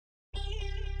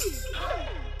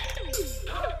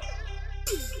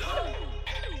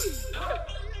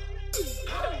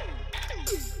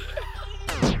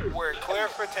clear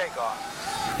for takeoff.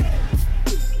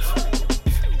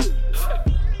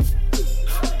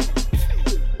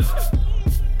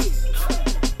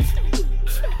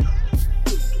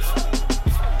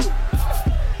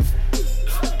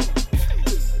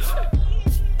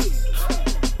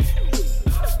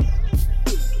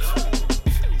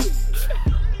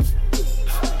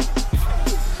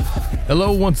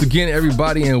 Hello once again,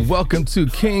 everybody, and welcome to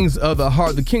Kings of the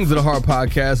Heart, the Kings of the Heart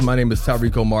podcast. My name is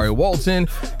Tyreek Omari Walton,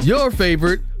 your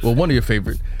favorite, well, one of your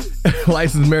favorite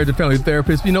licensed marriage and family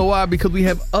therapists. You know why? Because we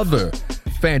have other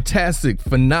fantastic,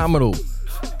 phenomenal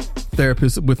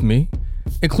therapists with me,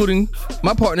 including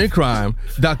my partner in crime,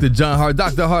 Dr. John Hart.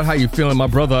 Dr. Hart, how you feeling, my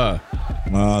brother?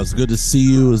 It's good to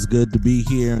see you. It's good to be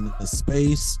here in the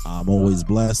space. I'm always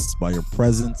blessed by your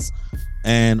presence.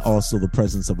 And also the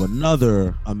presence of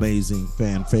another amazing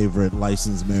fan favorite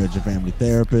licensed marriage and family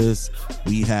therapist.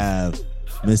 We have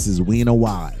Mrs. Weena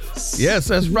Wise. Yes,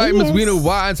 that's right, Miss Weena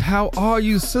Wise. How are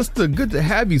you, sister? Good to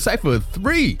have you. Cypher of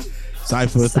Three.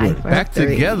 Cypher of Three. Back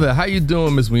together. How you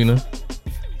doing, Miss Weena?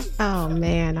 Oh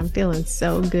man, I'm feeling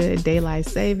so good. Daylight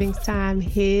savings time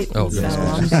hit, so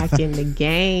I'm back in the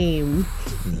game.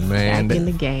 Man, back in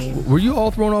the game. Were you all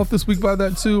thrown off this week by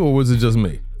that too, or was it just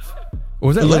me? Or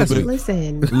was that last week?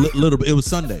 Listen, little bit. It was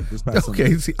Sunday. This past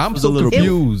Sunday. See, I'm so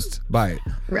confused by it.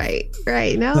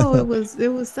 Right. No, it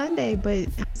was Sunday, but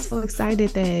I'm so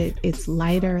excited that it's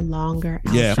lighter, longer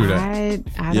outside.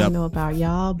 I don't know about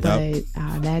y'all, but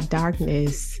that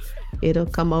darkness, it'll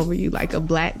come over you like a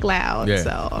black cloud. Yeah,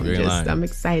 so I'm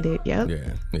excited. Yep.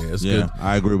 Yeah, it's good.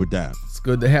 I agree with that. It's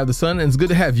good to have the sun, and it's good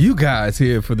to have you guys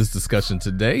here for this discussion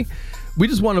today. We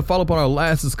just want to follow up on our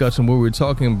last discussion where we were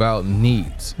talking about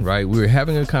needs, right? We were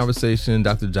having a conversation,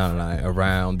 Dr. John and I,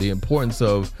 around the importance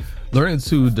of learning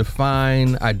to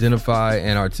define, identify,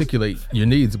 and articulate your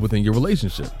needs within your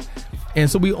relationship. And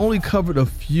so we only covered a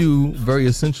few very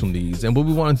essential needs. And what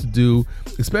we wanted to do,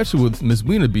 especially with Ms.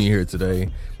 Weena being here today,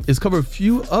 is cover a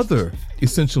few other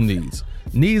essential needs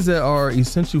that are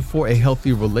essential for a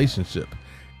healthy relationship.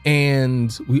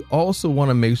 And we also want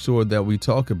to make sure that we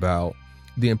talk about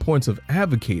the importance of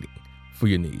advocating for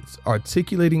your needs,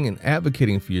 articulating and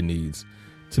advocating for your needs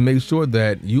to make sure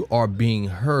that you are being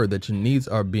heard, that your needs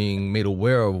are being made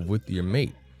aware of with your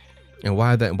mate, and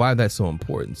why that's so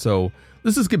important. So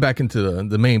let's just get back into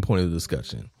the main point of the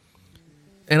discussion.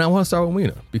 And I want to start with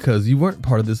Weena because you weren't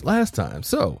part of this last time.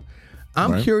 So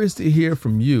I'm curious to hear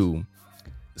from you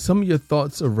some of your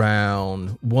thoughts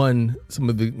around, one, some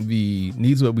of the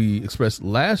needs that we expressed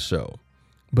last show,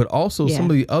 but also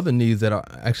some of the other needs that are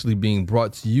actually being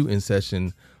brought to you in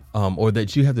session, or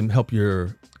that you have to help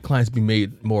your clients be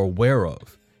made more aware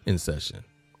of in session.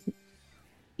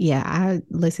 Yeah, I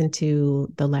listened to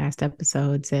the last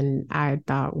episodes and I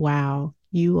thought, wow,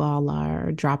 you all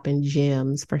are dropping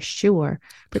gems for sure,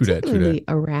 particularly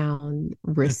around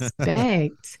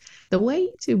respect. The way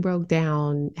you two broke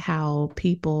down how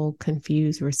people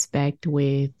confuse respect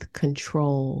with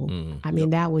control. I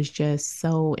mean, that was just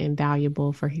so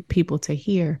invaluable for people to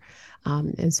hear.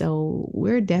 And so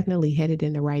we're definitely headed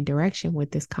in the right direction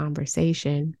with this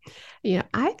conversation. You know,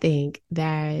 I think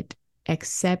that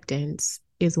acceptance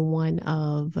is one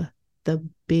of the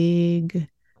big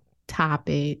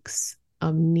topics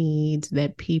of needs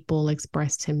that people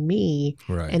express to me.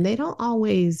 Right. And they don't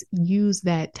always use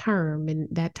that term, and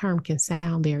that term can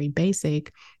sound very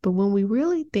basic. But when we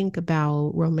really think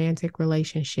about romantic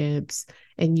relationships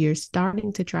and you're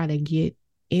starting to try to get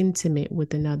intimate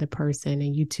with another person,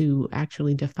 and you two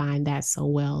actually defined that so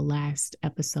well last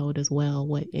episode as well,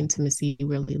 what intimacy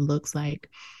really looks like,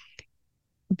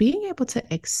 being able to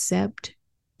accept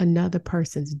another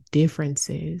person's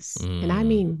differences, and I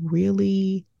mean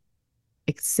really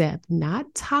accept, not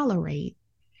tolerate,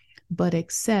 but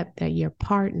accept that your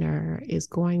partner is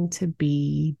going to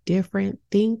be different,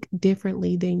 think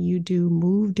differently than you do,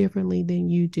 move differently than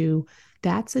you do.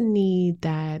 That's a need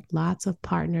that lots of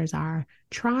partners are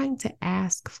trying to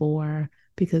ask for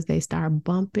because they start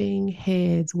bumping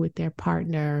heads with their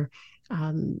partner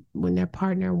when their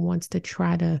partner wants to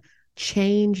try to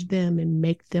change them and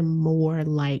make them more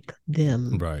like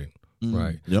them. Right.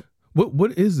 Right. Yep.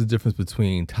 What is the difference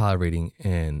between tolerating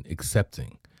and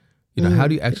accepting? You know, how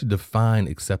do you actually define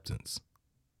acceptance?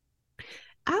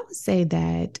 I would say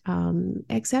that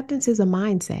acceptance is a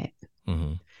mindset.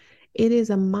 It is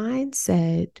a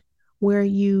mindset where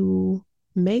you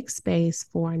make space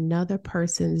for another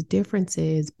person's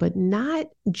differences, but not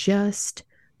just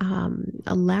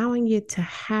allowing it to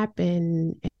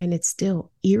happen and it's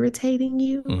still irritating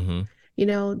you.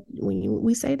 When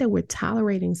we say that we're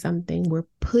tolerating something, we're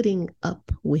putting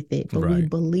up with it, but we Right.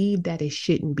 believe that it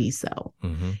shouldn't be so.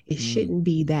 Mm-hmm. It shouldn't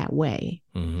be that way.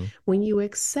 Mm-hmm. When you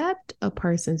accept a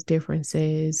person's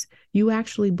differences, you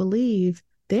actually believe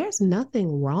there's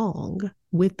nothing wrong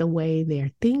with the way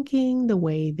they're thinking, the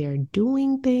way they're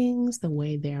doing things, the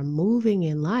way they're moving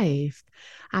in life.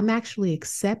 I'm actually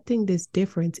accepting this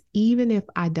difference, even if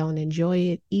I don't enjoy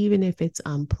it, even if it's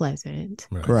unpleasant.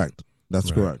 Right. Correct.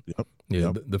 That's Right. correct. Yep. Yeah.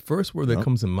 Yep. The first word that Yep.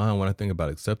 comes to mind when I think about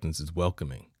acceptance is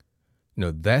welcoming.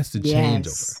 That's the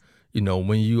Yes. changeover.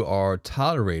 When you are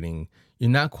tolerating, you're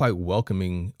not quite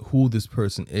welcoming who this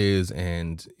person is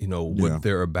and, what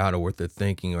they're about or what they're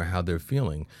thinking or how they're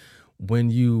feeling. When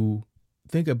you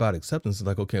think about acceptance, it's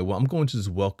like, okay, well, I'm going to just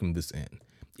welcome this in.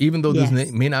 Even though Yes.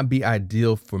 this may not be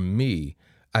ideal for me,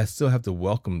 I still have to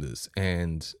welcome this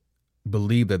and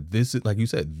believe that this is, like you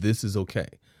said, this is okay.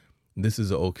 This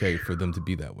is okay for them to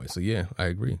be that way. So yeah, I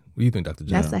agree. What do you think, Dr.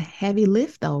 John? That's a heavy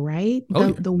lift though, right? Oh,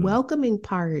 yeah. The welcoming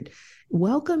part,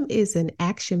 welcome is an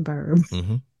action verb.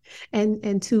 Mm-hmm.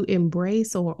 And to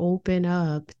embrace or open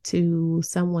up to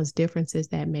someone's differences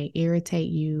that may irritate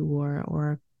you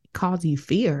or cause you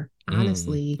fear,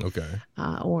 honestly, Okay.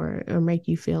 or make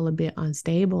you feel a bit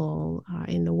unstable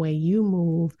in the way you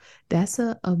move, that's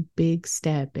a big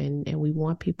step. And we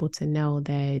want people to know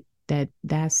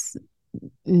that's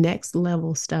next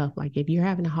level stuff. Like if you're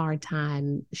having a hard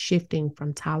time shifting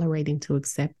from tolerating to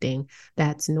accepting,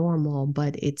 that's normal,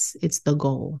 but it's the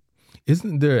goal.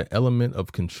 Isn't there an element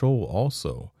of control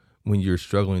also when you're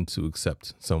struggling to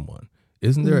accept someone?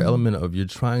 Isn't there an element of you're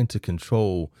trying to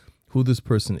control who this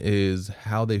person is,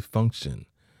 how they function,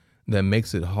 that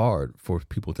makes it hard for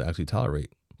people to actually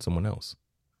tolerate someone else?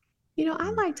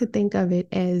 I like to think of it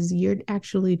as you're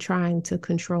actually trying to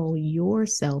control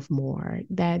yourself more.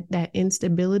 That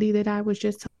instability that I was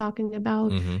just talking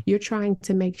about, you're trying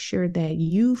to make sure that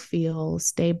you feel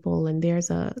stable. And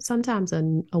there's sometimes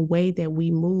a way that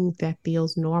we move that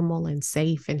feels normal and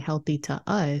safe and healthy to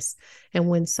us. And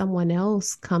when someone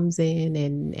else comes in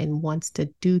and wants to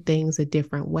do things a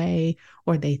different way,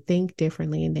 or they think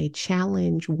differently and they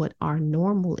challenge what our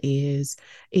normal is,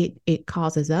 it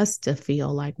causes us to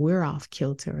feel like we're off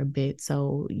kilter a bit.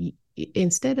 So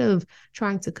instead of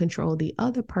trying to control the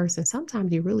other person,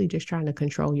 sometimes you're really just trying to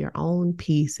control your own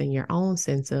peace and your own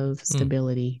sense of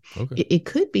stability. Okay. It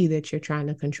could be that you're trying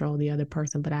to control the other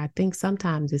person, but I think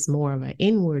sometimes it's more of an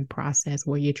inward process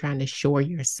where you're trying to shore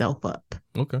yourself up.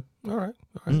 Okay. All right.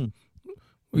 What do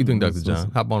you think, Dr.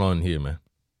 John? Hop on here, man.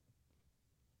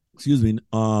 Excuse me.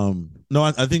 No,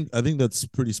 I think that's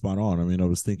pretty spot on. I mean, I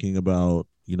was thinking about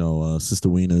Sister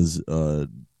Weena's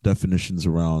definitions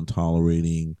around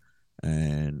tolerating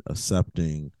and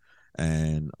accepting,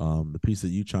 and the piece that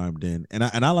you chimed in, and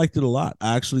I liked it a lot.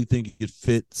 I actually think it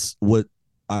fits what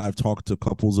I've talked to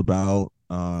couples about,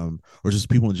 or just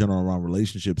people in general around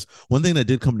relationships. One thing that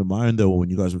did come to mind though, when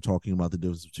you guys were talking about the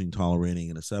difference between tolerating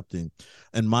and accepting,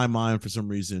 in my mind, for some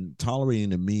reason,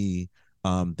 tolerating to me,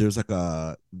 there's like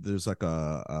a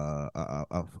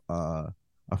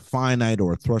finite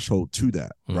or a threshold to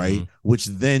that, right? Which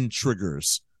then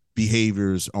triggers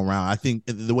behaviors around. I think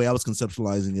the way I was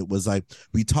conceptualizing it was like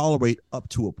we tolerate up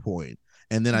to a point,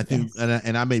 and then I think,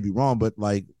 and I may be wrong, but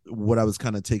like what I was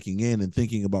kind of taking in and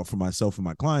thinking about for myself and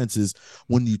my clients is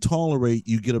when you tolerate,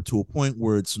 you get up to a point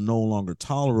where it's no longer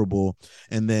tolerable,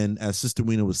 and then as Sister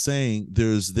Weena was saying,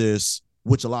 there's this,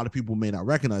 which a lot of people may not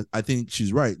recognize. I think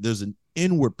she's right. There's an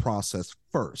inward process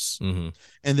first. And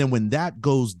then when that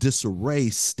goes disarray,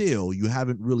 still, you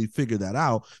haven't really figured that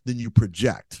out, then you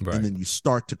project. Right. And then you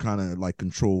start to kind of like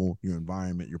control your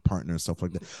environment, your partner, and stuff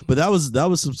like that. But that was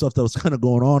some stuff that was kind of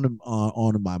going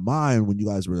on in my mind when you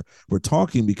guys were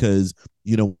talking, because,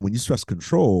 when you stress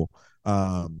control,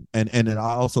 and I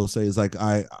also say is like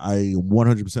I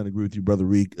 100% agree with you, Brother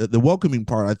Reek. The welcoming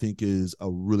part I think is a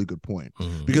really good point,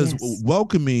 because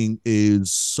welcoming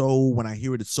is so, when I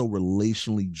hear it, it's so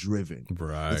relationally driven.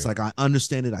 Right. It's like I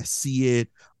understand it, I see it.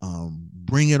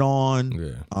 Bring it on.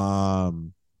 Yeah.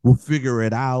 We'll figure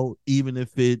it out, even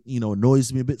if it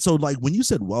annoys me a bit. So like when you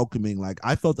said welcoming, like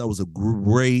I felt that was a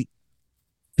great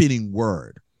fitting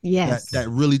word. Yes, that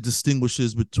really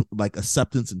distinguishes between like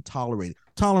acceptance and tolerating.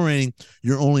 Tolerating,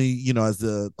 you're only, as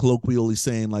the colloquially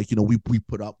saying, like, we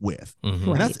put up with.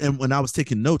 Right. And when I was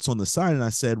taking notes on the side, and I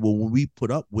said, well, when we put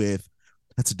up with,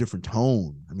 that's a different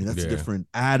tone. I mean, that's a different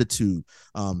attitude.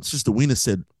 Sister Weena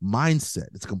said mindset.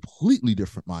 It's a completely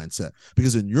different mindset,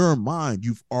 because in your mind,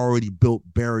 you've already built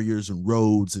barriers and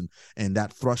roads and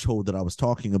that threshold that I was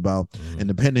talking about. And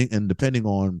depending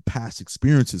on past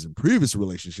experiences and previous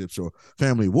relationships or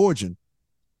family of origin,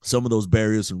 some of those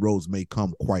barriers and roads may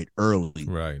come quite early,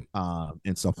 Right.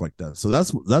 And stuff like that. So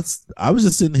that's I was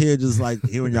just sitting here just like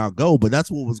hearing y'all go, but that's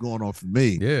what was going on for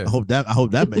me. Yeah. I hope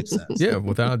that makes sense. Yeah,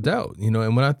 without a doubt.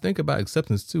 And when I think about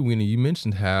acceptance too, you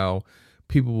mentioned how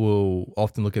people will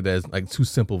often look at that as like too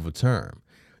simple of a term.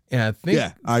 And I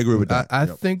think I agree with that. I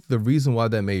think the reason why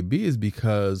that may be is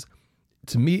because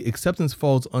to me, acceptance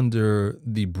falls under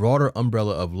the broader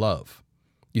umbrella of love.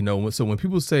 So when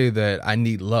people say that I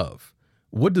need love,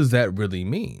 what does that really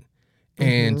mean?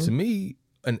 And to me,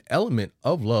 an element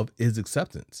of love is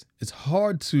acceptance. It's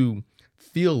hard to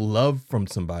feel love from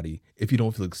somebody if you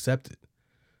don't feel accepted.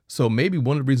 So maybe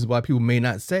one of the reasons why people may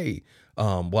not say,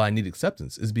 well, I need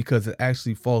acceptance is because it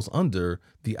actually falls under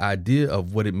the idea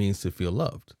of what it means to feel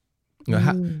loved.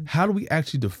 How do we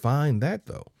actually define that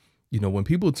though? When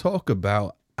people talk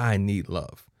about I need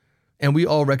love, and we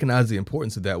all recognize the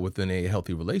importance of that within a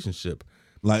healthy relationship.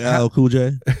 Like LL Cool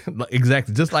J?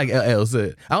 Exactly. Just like LL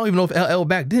said. I don't even know if LL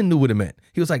back then knew what it meant.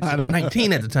 He was like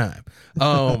 19 at the time.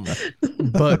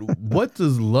 But what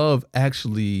does love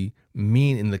actually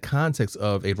mean in the context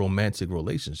of a romantic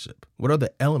relationship? What are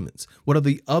the elements? What are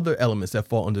the other elements that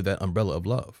fall under that umbrella of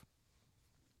love?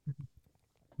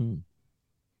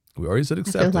 We already said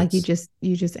acceptance. I feel like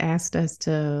you just asked us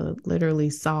to literally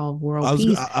solve world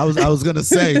peace. I was gonna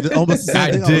say almost the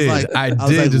same thing. I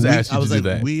did just ask you to do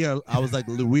that. We are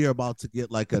about to get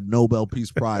like a Nobel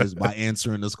Peace Prize by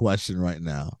answering this question right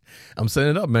now. I'm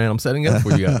setting it up, man. I'm setting it up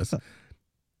for you guys.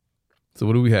 So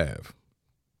what do we have?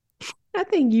 I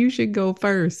think you should go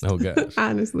first. Oh gosh.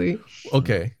 Honestly.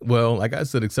 Okay. Well, like I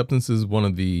said, acceptance is one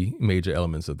of the major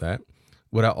elements of that.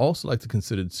 What I also like to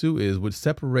consider too is what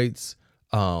separates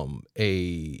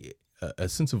a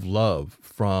sense of love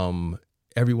from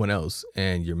everyone else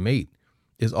and your mate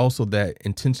is also that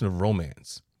intention of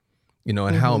romance,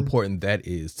 and how important that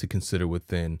is to consider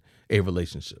within a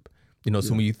relationship.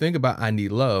 So when you think about I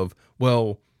need love,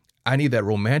 well, I need that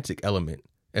romantic element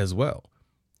as well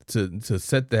to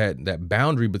set that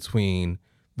boundary between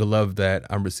the love that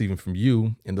I'm receiving from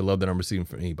you and the love that I'm receiving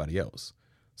from anybody else.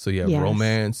 So you have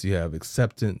romance, you have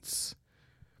acceptance,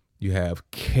 you have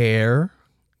care.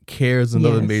 Care is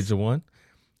another major one.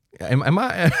 Am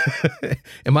I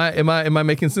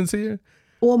making sense here?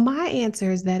 Well, my answer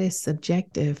is that it's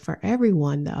subjective for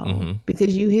everyone, though,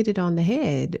 because you hit it on the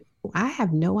head. I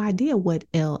have no idea what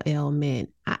LL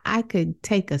meant. I could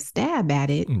take a stab at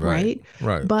it, right?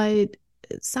 Right. But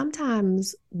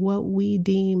sometimes what we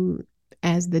deem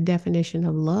as the definition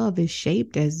of love is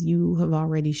shaped, as you have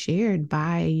already shared,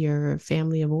 by your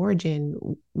family of origin,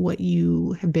 what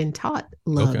you have been taught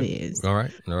love is. All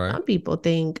right. Some people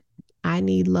think I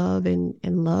need love, and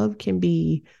love can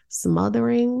be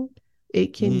smothering.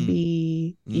 It can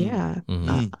be,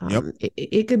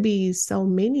 it could be so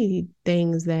many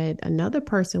things that another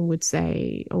person would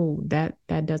say, oh, that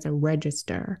doesn't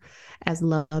register as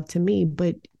love to me.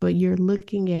 But you're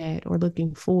looking at or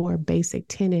looking for basic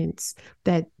tenets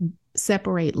that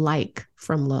separate like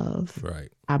from love. Right.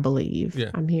 I believe.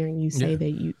 Yeah. I'm hearing you say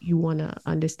that you want to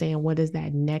understand what is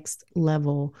that next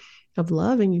level of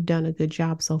love. And you've done a good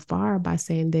job so far by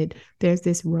saying that there's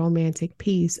this romantic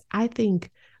piece. I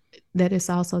think that it's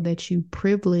also that you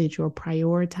privilege or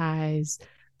prioritize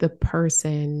the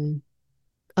person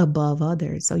above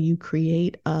others. So you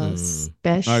create a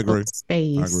special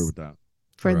space I agree with that.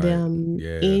 For them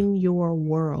in your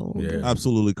world. Yeah.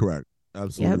 Absolutely correct.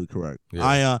 Absolutely correct.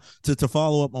 Yeah. To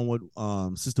follow up on what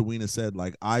Sister Weena said,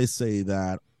 like I say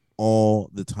that all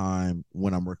the time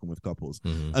when I'm working with couples.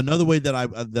 Another way that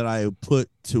I put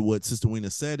to what Sister Weena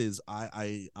said is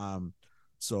I kind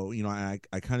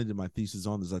of did my thesis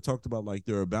on this. I talked about like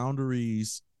there are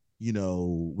boundaries,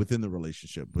 within the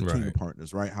relationship between the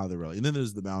partners, right? How they're really, and then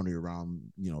there's the boundary around,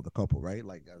 the couple, right?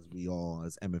 Like as we all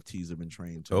as MFTs have been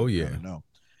trained to know.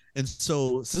 And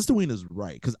so Sister Weena's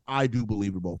right, because I do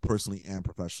believe it both personally and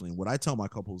professionally. And what I tell my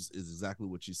couples is exactly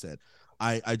what you said.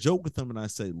 I joke with them and I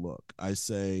say, look,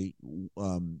 to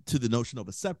the notion of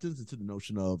acceptance and to the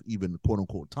notion of even quote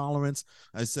unquote tolerance,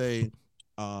 I say,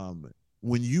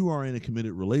 when you are in a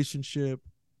committed relationship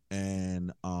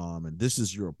and this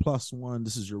is your plus one,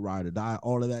 this is your ride or die,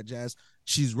 all of that jazz,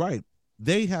 she's right.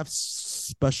 They have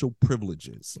special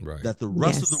privileges that the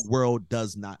rest of the world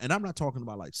does not. And I'm not talking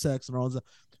about like sex and all that.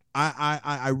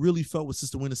 I really felt what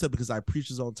Sister Winter said, because I preach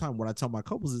this all the time. What I tell my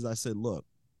couples is I said, look,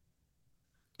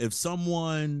 if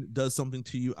someone does something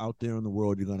to you out there in the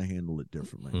world, you're going to handle it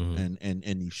differently.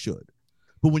 And you should.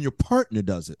 But when your partner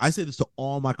does it, I say this to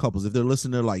all my couples. If they're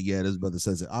listening, they're like, yeah, this brother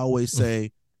says it. I always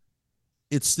say,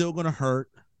 it's still going to hurt.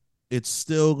 It's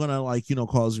still going to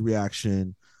cause a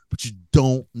reaction, but you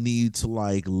don't need to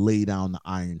lay down the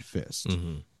iron fist.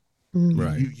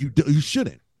 Right. You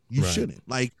shouldn't. You Right. shouldn't.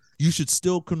 Like, you should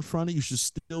still confront it. You should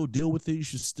still deal with it. You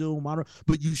should still monitor.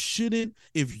 But you shouldn't,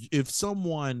 if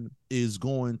someone is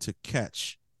going to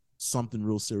catch something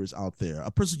real serious out there,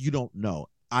 a person you don't know.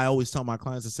 I always tell my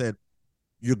clients, I said,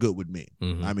 you're good with me.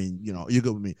 Mhm. I mean, you're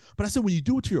good with me. But I said, when you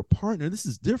do it to your partner, this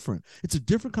is different. It's a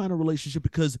different kind of relationship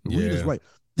because Rena's right.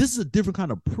 This is a different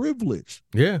kind of privilege.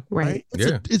 Yeah. Right.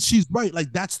 She's right.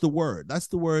 Like, that's the word. That's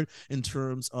the word in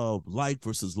terms of like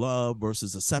versus love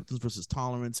versus acceptance versus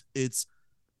tolerance. It's,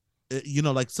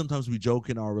 like, sometimes we joke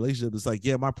in our relationship. It's like,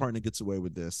 yeah, my partner gets away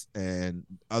with this, and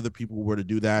other people were to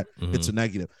do that, it's a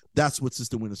negative. That's what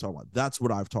Sister Win is talking about. That's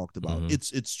what I've talked about.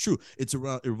 It's true. It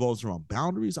revolves around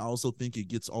boundaries. I also think it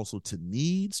gets also to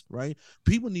needs, right?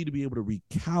 People need to be able to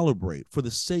recalibrate for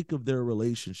the sake of their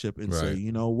relationship and say,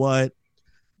 you know what?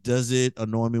 Does it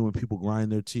annoy me when people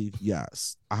grind their teeth?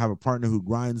 Yes. I have a partner who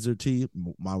grinds their teeth.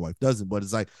 My wife doesn't, but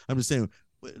it's like, I'm just saying,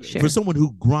 for someone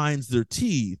who grinds their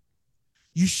teeth,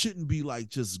 you shouldn't be like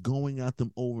just going at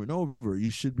them over and over.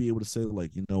 You should be able to say,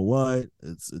 like, you know what?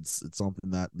 It's something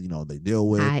that, they deal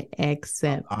with. I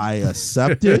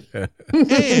accept it. and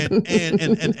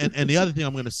the other thing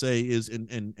I'm going to say is,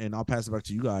 and I'll pass it back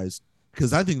to you guys,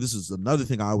 because I think this is another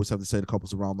thing I always have to say to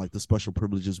couples around, like, the special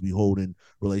privileges we hold in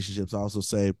relationships. I also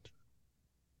say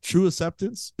true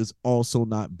acceptance is also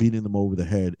not beating them over the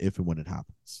head if and when it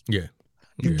happens. Yeah.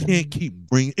 You can't keep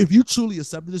bringing, if you truly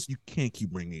accept this, you can't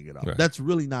keep bringing it up. Right. That's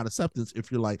really not acceptance. If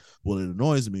you're like, well, it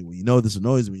annoys me. Well, this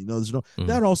annoys me. This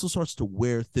that also starts to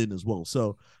wear thin as well.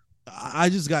 So I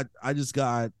just got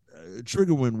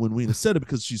triggered when Weena said it,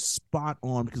 because she's spot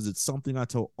on, because it's something I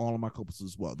tell all of my couples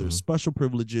as well. There's special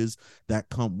privileges that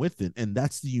come with it, and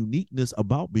that's the uniqueness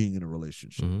about being in a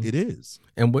relationship. It is.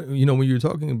 And when you're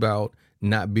talking about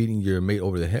not beating your mate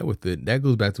over the head with it, that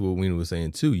goes back to what Weena was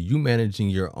saying too. You managing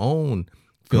your own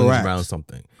feelings around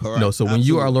something. Correct. So when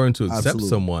you are learning to accept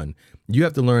someone, you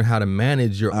have to learn how to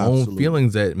manage your own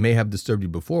feelings that may have disturbed you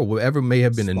before. Whatever may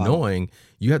have been annoying,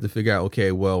 you have to figure out,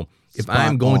 okay, well, if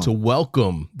I'm going to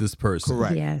welcome this person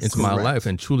into my life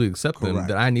and truly accept them,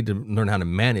 that I need to learn how to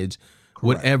manage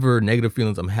whatever negative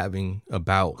feelings I'm having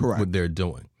about what they're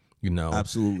doing.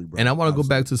 Absolutely, bro. And I want to go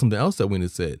back to something else that Weena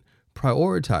said: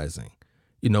 prioritizing.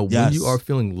 When you are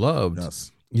feeling loved,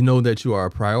 you know that you are a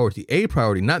priority,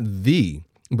 not the,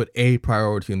 but a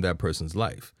priority in that person's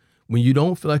life. When you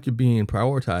don't feel like you're being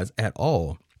prioritized at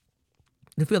all,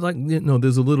 you feel like,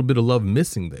 there's a little bit of love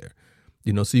missing there.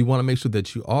 So you want to make sure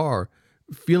that you are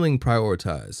feeling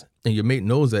prioritized, and your mate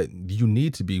knows that you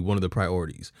need to be one of the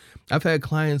priorities. I've had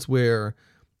clients where,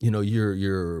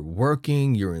 you're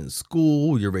working, you're in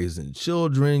school, you're raising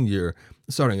children, you're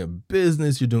starting a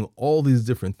business, you're doing all these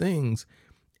different things,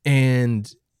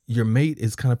 and your mate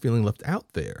is kind of feeling left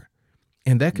out there.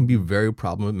 And that can be very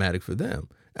problematic for them.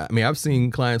 I mean, I've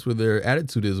seen clients where their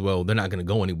attitude is, well, they're not going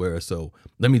to go anywhere, so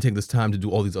let me take this time to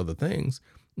do all these other things.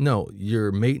 No,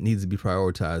 your mate needs to be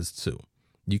prioritized too.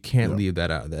 You can't leave that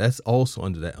out. That's also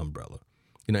under that umbrella.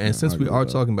 And since we are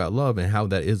talking about love and how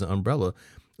that is an umbrella,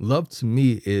 love to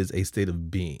me is a state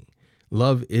of being.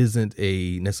 Love isn't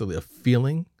necessarily a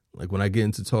feeling. Like, when I get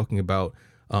into talking about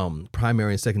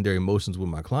primary and secondary emotions with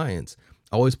my clients,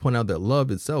 I always point out that love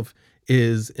itself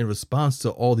is in response to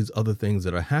all these other things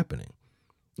that are happening.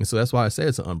 And so that's why I say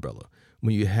it's an umbrella.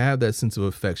 When you have that sense of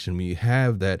affection, when you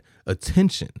have that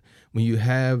attention, when you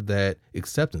have that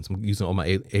acceptance, I'm using all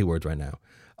my A words right now,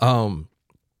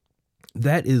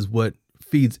 that is what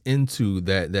feeds into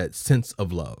that sense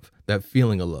of love, that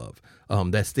feeling of love,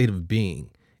 that state of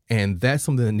being. And that's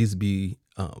something that needs to be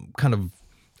kind of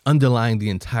underlying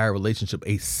the entire relationship,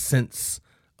 a sense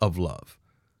of love.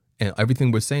 And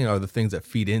everything we're saying are the things that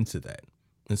feed into that.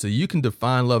 And so you can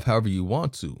define love however you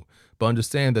want to, but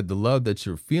understand that the love that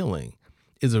you're feeling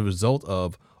is a result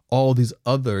of all these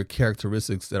other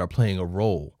characteristics that are playing a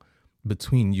role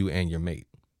between you and your mate.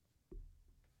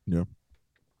 Yeah.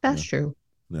 That's true.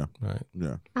 Yeah. Right.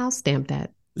 Yeah. I'll stamp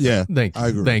that. Yeah. Thank you. I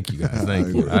agree. Thank you, guys.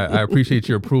 Thank you. I appreciate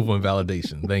your approval and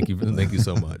validation. Thank you. Thank you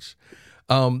so much.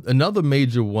 Another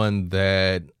major one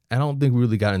that I don't think we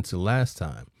really got into last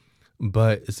time,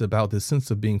 but it's about this sense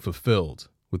of being fulfilled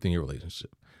within your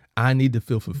relationship. I need to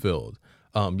feel fulfilled.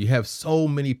 You have so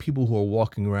many people who are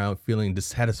walking around feeling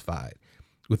dissatisfied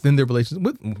within their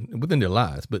relationship, within their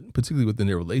lives, but particularly within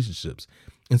their relationships.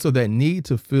 And so that need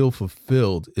to feel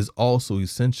fulfilled is also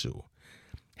essential.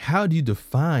 How do you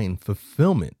define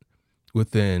fulfillment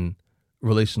within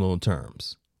relational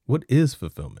terms? What is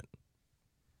fulfillment?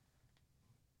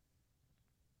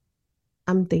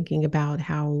 I'm thinking about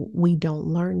how we don't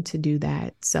learn to do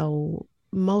that. So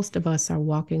most of us are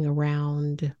walking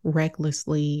around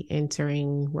recklessly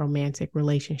entering romantic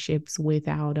relationships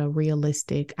without a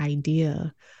realistic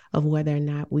idea of whether or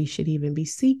not we should even be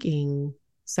seeking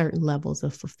certain levels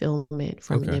of fulfillment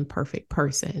from an imperfect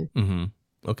person. Mm-hmm.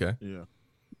 Okay. Yeah,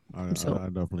 So, I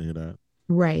definitely hear that.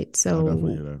 right. I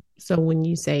definitely hear So, that. so when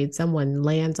you say someone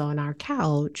lands on our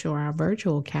couch or our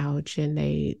virtual couch and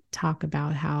they talk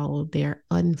about how they're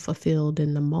unfulfilled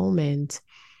in the moment,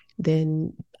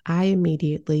 then I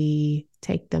immediately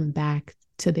take them back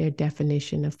to their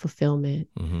definition of fulfillment,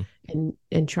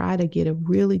 and try to get a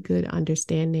really good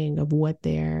understanding of what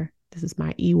their, this is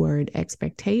my E word,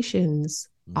 expectations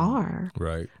are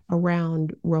Right.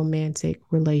 around romantic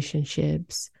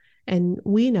relationships. And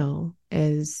we know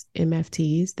as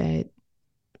MFTs that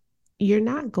you're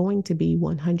not going to be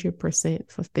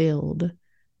 100% fulfilled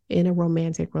in a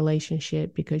romantic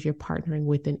relationship because you're partnering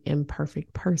with an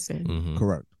imperfect person.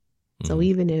 Correct. So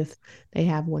even if they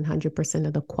have 100%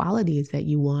 of the qualities that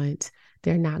you want,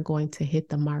 they're not going to hit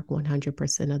the mark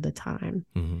 100% of the time.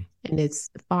 And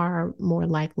it's far more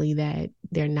likely that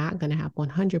they're not going to have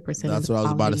 100% That's of the what I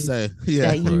was about to qualities say.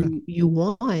 Yeah. that you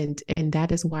want. And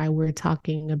that is why we're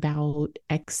talking about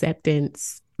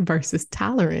acceptance versus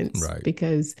tolerance, Right.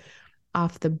 because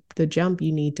off the jump,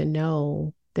 you need to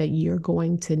know that you're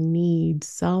going to need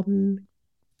some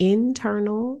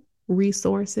internal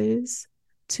resources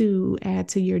to add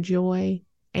to your joy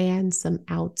and some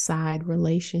outside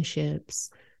relationships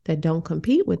that don't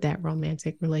compete with that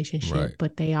romantic relationship, Right.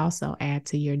 but they also add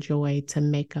to your joy to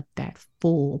make up that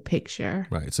full picture.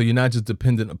 Right. So you're not just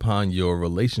dependent upon your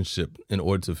relationship in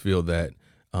order to feel that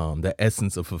that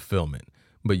essence of fulfillment,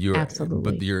 but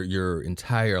Absolutely. your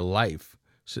entire life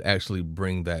should actually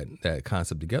bring that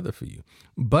concept together for you.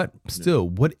 But still,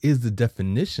 what is the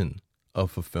definition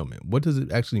of fulfillment? What does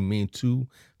it actually mean to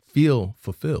feel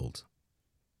fulfilled?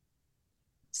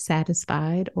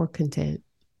 Satisfied or content.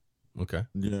 Okay.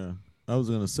 Yeah. I was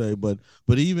gonna say, but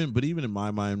even in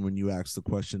my mind, when you ask the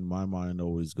question, my mind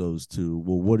always goes to,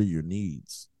 well, what are your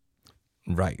needs?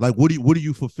 Right. Like, what are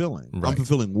you fulfilling? Right. I'm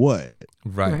fulfilling what?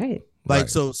 Right. Right. Like,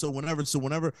 Right. so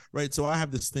whenever, right? So I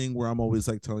have this thing where I'm always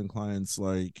like telling clients,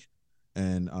 like,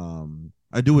 and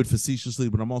I do it facetiously,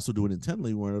 but I'm also doing it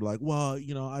intently, where they're like, well,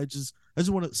 I just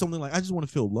want to, something like, I just want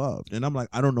to feel loved, and I'm like,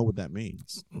 I don't know what that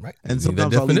means. Right. And You need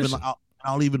that sometimes definition.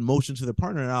 I'll even motion to the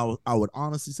partner, and I would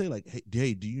honestly say, like,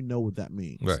 hey, do you know what that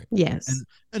means? Right. Yes.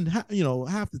 And half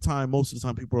the time, most of the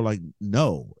time, people are like,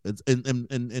 no. It's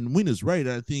and Wena's right.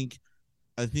 I think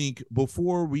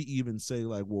before we even say,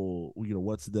 like, well,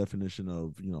 what's the definition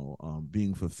of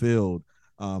being fulfilled,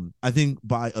 I think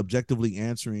by objectively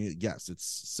answering it, yes, it's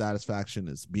satisfaction,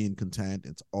 it's being content,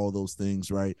 it's all those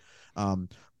things, right?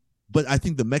 But I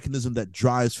think the mechanism that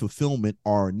drives fulfillment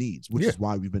are needs, which is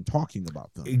why we've been talking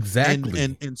about them.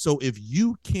 Exactly. And so if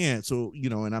you can't,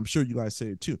 and I'm sure you guys say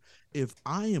it too, if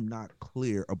I am not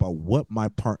clear about what my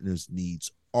partner's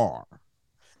needs are,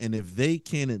 and if they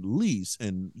can at least,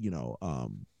 and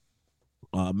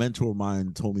a mentor of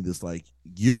mine told me this like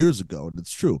years ago, and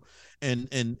it's true. And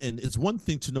it's one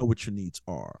thing to know what your needs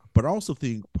are, but I also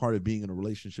think part of being in a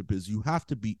relationship is you have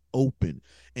to be open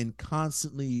and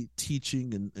constantly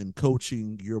teaching and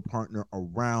coaching your partner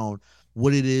around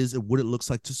what it is and what it looks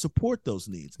like to support those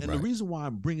needs. And the reason why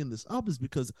I'm bringing this up is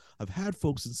because I've had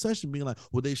folks in session being like,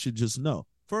 well, they should just know.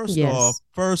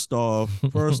 First off,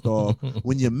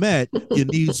 when you met,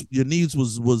 your needs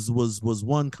was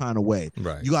one kind of way.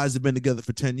 Right. You guys have been together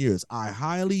for 10 years. I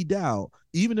highly doubt,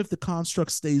 even if the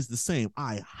construct stays the same,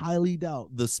 I highly doubt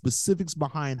the specifics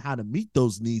behind how to meet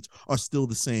those needs are still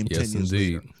the same 10 years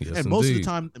later. Yes, and most of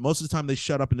the time they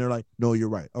shut up and they're like, no, you're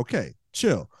right. Okay,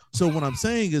 chill. So what I'm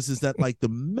saying is that, like, the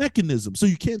mechanism, so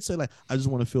you can't say, like, I just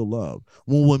want to feel love.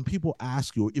 Well, when people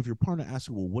ask you, or if your partner asks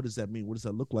you, well, what does that mean? What does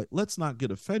that look like? Let's not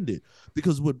get offended,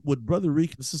 because what Brother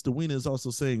Reek and Sister Weena is also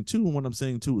saying too, and what I'm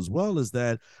saying too as well, is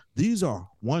that these are,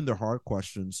 one, they're hard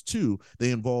questions. Two,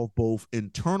 they involve both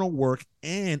internal work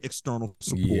and external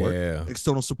support.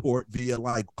 External support via,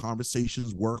 like,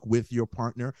 conversations, work with your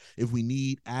partner. If we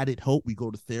need added help, we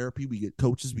go to therapy, we get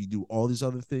coaches, we do all these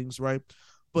other things, right?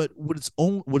 But what it's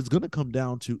going to come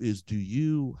down to is, do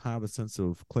you have a sense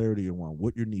of clarity around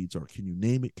what your needs are? Can you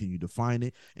name it? Can you define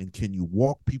it? And can you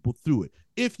walk people through it?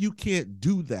 If you can't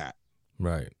do that,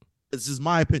 right. This is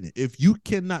my opinion. If you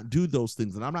cannot do those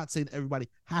things, and I'm not saying everybody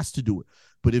has to do it,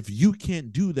 but if you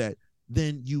can't do that,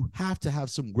 then you have to have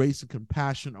some grace and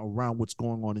compassion around what's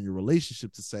going on in your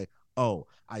relationship to say, oh,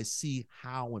 I see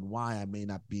how and why I may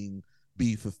not be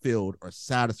be fulfilled or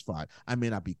satisfied. I may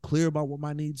not be clear about what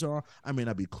my needs are. I may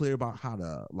not be clear about how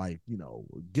to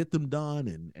get them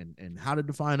done and how to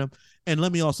define them. And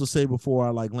let me also say before I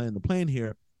land the plane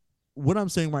here, what I'm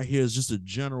saying right here is just a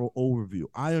general overview.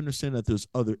 I understand that there's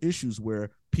other issues where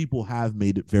people have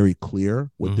made it very clear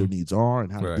what their needs are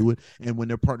and how to do it. And when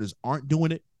their partners aren't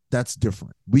doing it, that's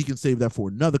different. We can save that for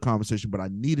another conversation, but I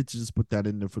needed to just put that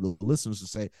in there for the listeners to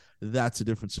say that's a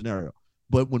different scenario.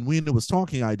 But when Weena was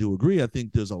talking, I do agree. I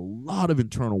think there's a lot of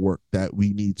internal work that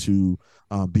we need to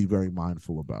be very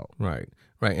mindful about. Right.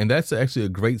 And that's actually a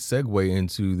great segue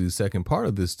into the second part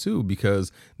of this too,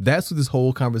 because that's what this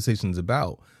whole conversation is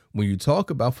about. When you talk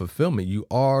about fulfillment, you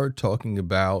are talking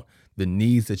about the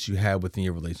needs that you have within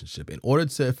your relationship. In order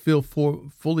to feel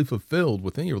fully fulfilled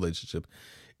within your relationship,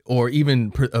 or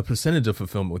even a percentage of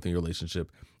fulfillment within your relationship,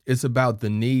 it's about the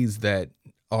needs that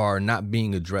are not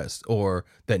being addressed or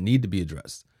that need to be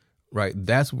addressed, right?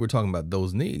 That's what we're talking about,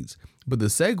 those needs. But the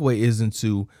segue is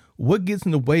into what gets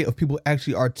in the way of people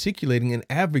actually articulating and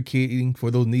advocating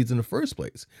for those needs in the first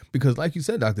place. Because like you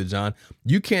said, Dr. John,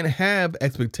 you can't have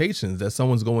expectations that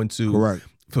someone's going to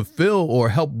fulfill or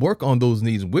help work on those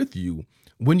needs with you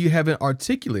when you haven't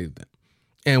articulated them.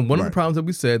 And one of the problems that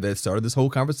we said that started this whole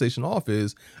conversation off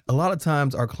is a lot of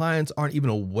times our clients aren't even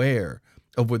aware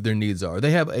of what their needs are. They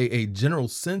have a general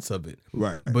sense of it,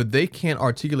 but they can't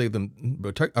articulate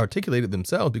it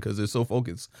themselves because they're so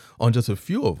focused on just a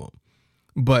few of them.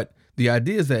 But the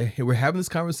idea is that we're having this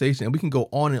conversation and we can go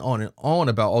on and on and on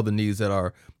about all the needs that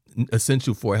are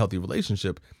essential for a healthy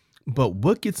relationship. But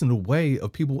what gets in the way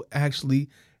of people actually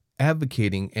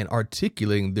advocating and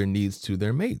articulating their needs to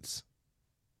their mates?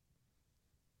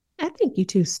 I think you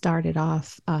two started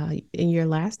off in your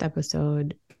last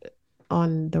episode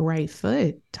on the right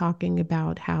foot, talking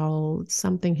about how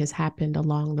something has happened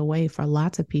along the way for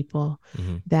lots of people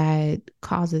that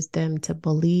causes them to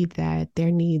believe that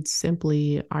their needs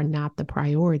simply are not the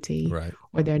priority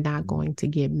or they're not going to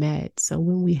get met. So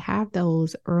when we have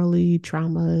those early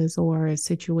traumas or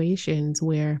situations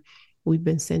where we've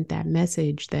been sent that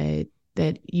message that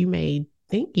you may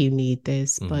think you need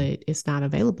this, but it's not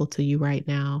available to you right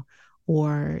now,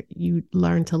 or you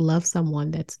learn to love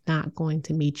someone that's not going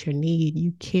to meet your need,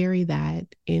 you carry that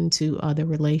into other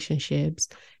relationships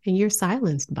and you're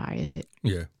silenced by it.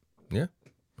 Yeah.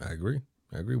 I agree.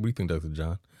 What do you think, Dr.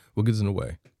 John? What gets in the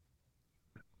way?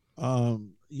 I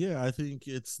think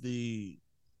it's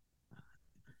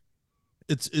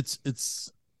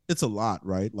a lot,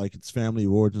 right? Like it's family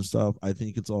of origin stuff. I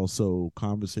think it's also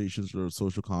conversations or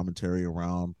social commentary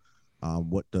around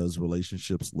what does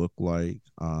relationships look like.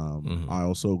 I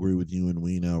also agree with you and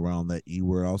Weena around that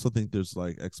E-word. I also think there's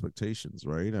like expectations,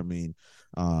 right? I mean,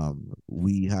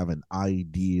 we have an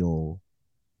idea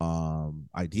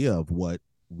of what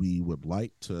we would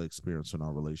like to experience in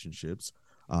our relationships,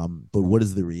 but what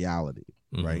is the reality,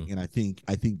 right? And I think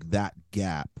that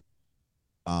gap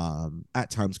at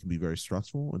times can be very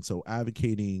stressful. And so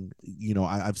advocating,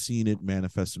 I've seen it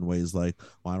manifest in ways like,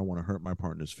 well, I don't want to hurt my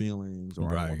partner's feelings, or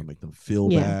I don't want to make them feel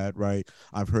bad, right?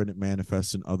 I've heard it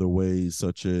manifest in other ways,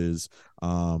 such as,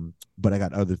 but I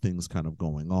got other things kind of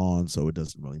going on, so it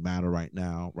doesn't really matter right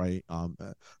now, right?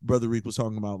 Brother Reek was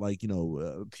talking about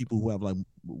people who have like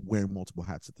wearing multiple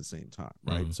hats at the same time,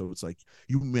 right? So it's like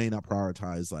you may not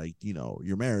prioritize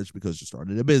your marriage because you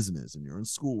started a business and you're in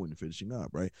school and you're finishing up,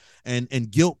 right? And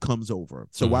guilt comes over.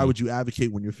 So why would you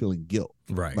advocate when you're feeling guilt?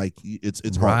 Right. Like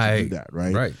it's hard to do that,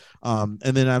 right? Right. And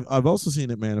then I've also seen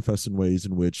it manifest in ways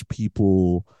in which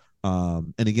people,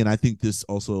 and again, I think this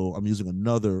also, I'm using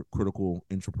another critical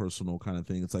interpersonal kind of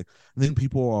thing. It's like, I think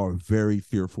people are very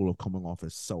fearful of coming off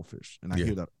as selfish. And I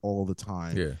hear that all the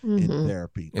time in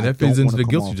therapy. And that feeds into the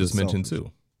guilt you just mentioned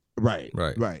too. Right.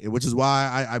 Which is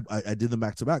why I did them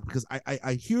back to back, because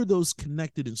I hear those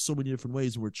connected in so many different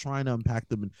ways, and we're trying to unpack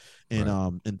them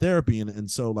in therapy. And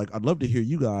so like, I'd love to hear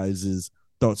you guys'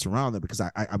 thoughts around that, because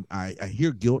I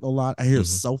hear guilt a lot. I hear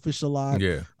selfish a lot.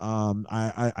 Yeah.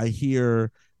 I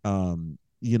hear,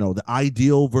 the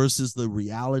ideal versus the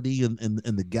reality, and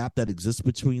the gap that exists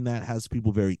between that has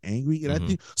people very angry. And I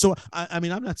think so. I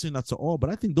mean, I'm not saying that's all, but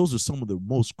I think those are some of the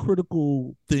most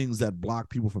critical things that block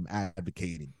people from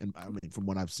advocating. And I mean, from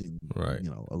what I've seen,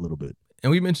 a little bit. And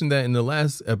we mentioned that in the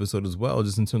last episode as well,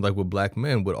 just in terms of like with black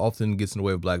men, what often gets in the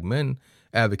way of black men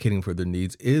advocating for their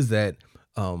needs is that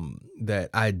that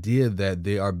idea that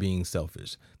they are being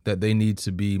selfish, that they need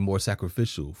to be more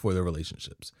sacrificial for their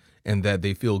relationships, and that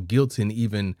they feel guilty in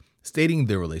even stating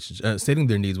their stating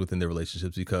their needs within their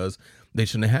relationships, because they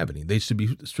shouldn't have any. They should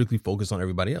be strictly focused on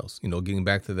everybody else. Getting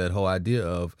back to that whole idea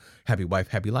of happy wife,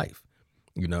 happy life.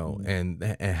 And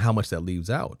how much that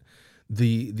leaves out.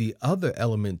 The other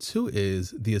element too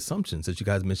is the assumptions that you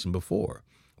guys mentioned before.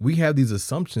 We have these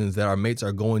assumptions that our mates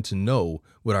are going to know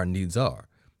what our needs are.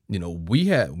 We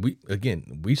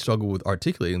struggle with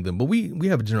articulating them, but we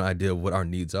have a general idea of what our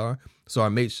needs are. So our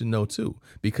mates should know too,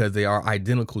 because they are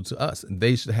identical to us.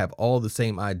 They should have all the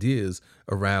same ideas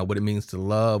around what it means to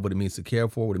love, what it means to care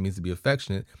for, what it means to be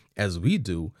affectionate as we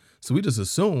do. So we just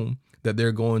assume that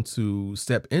they're going to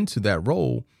step into that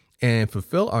role and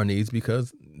fulfill our needs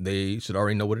because they should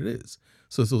already know what it is.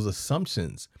 So it's those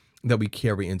assumptions that we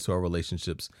carry into our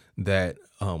relationships that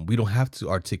we don't have to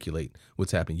articulate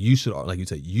what's happening. You should, like you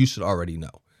said, you should already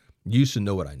know. You should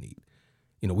know what I need.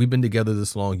 We've been together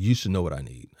this long. You should know what I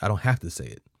need. I don't have to say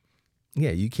it.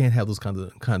 Yeah, you can't have those kinds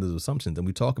of assumptions. And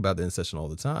we talk about that in session all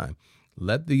the time.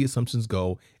 Let the assumptions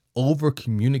go. Over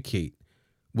communicate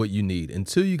what you need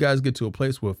until you guys get to a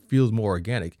place where it feels more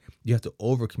organic. You have to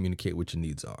over communicate what your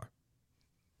needs are.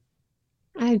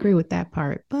 I agree with that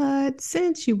part. But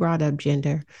since you brought up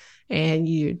gender and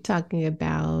you're talking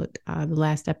about the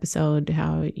last episode,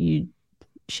 how you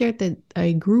shared that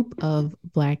a group of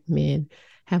Black men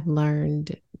have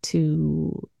learned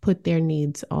to put their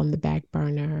needs on the back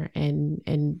burner,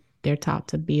 and they're taught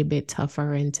to be a bit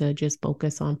tougher and to just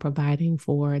focus on providing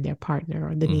for their partner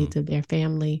or the needs of their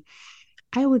family.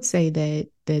 I would say that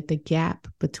the gap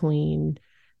between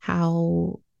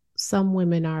how some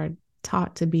women are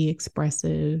taught to be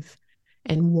expressive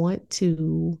and want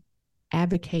to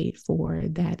advocate for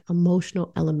that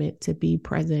emotional element to be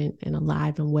present and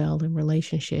alive and well in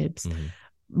relationships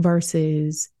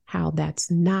versus how that's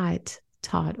not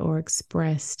taught or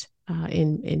expressed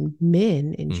in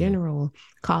men in general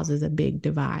causes a big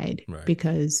divide. Right.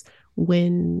 Because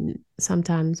when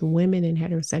sometimes women in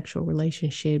heterosexual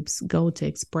relationships go to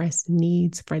express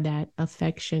needs for that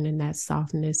affection and that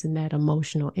softness and that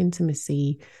emotional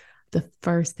intimacy, the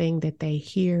first thing that they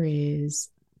hear is,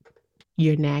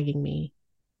 "You're nagging me,"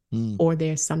 or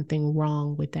 "There's something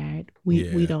wrong with that.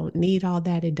 We don't need all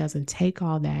that. It doesn't take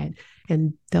all that."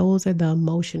 And those are the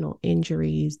emotional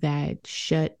injuries that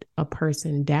shut a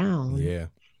person down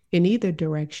in either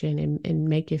direction and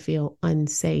make it feel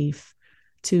unsafe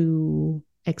to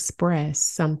express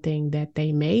something that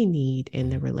they may need in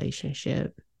the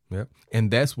relationship. Yep.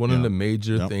 And that's one of the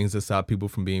major things that stop people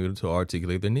from being able to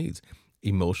articulate their needs.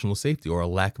 Emotional safety, or a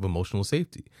lack of emotional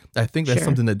safety. I think that's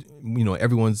something that,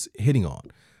 everyone's hitting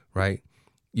on, right?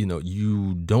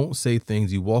 You don't say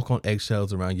things, you walk on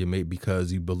eggshells around your mate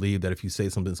because you believe that if you say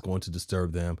something that's going to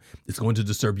disturb them, it's going to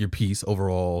disturb your peace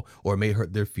overall, or it may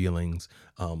hurt their feelings,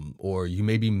 or you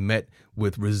may be met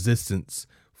with resistance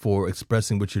for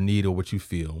expressing what you need or what you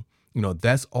feel.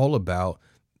 That's all about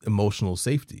emotional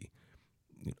safety.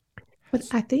 But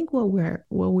I think what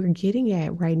we're getting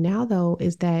at right now, though,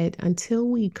 is that until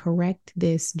we correct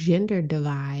this gender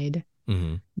divide,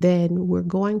 then we're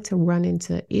going to run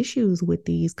into issues with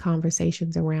these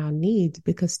conversations around needs,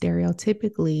 because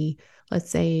stereotypically, let's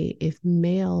say if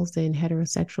males in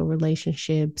heterosexual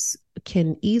relationships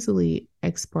can easily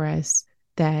express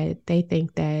that they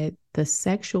think that the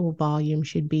sexual volume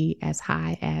should be as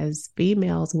high as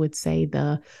females would say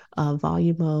the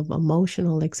volume of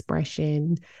emotional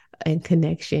expression and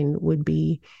connection would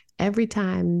be. Every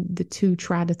time the two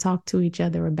try to talk to each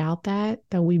other about that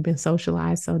we've been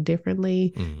socialized so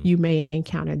differently, you may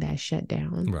encounter that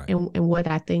shutdown. Right. And what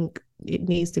I think it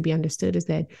needs to be understood is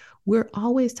that we're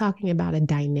always talking about a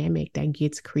dynamic that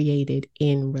gets created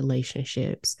in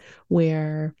relationships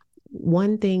where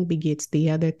one thing begets the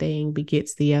other thing,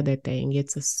 begets the other thing.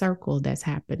 It's a circle that's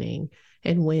happening.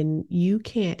 And when you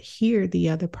can't hear the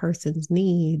other person's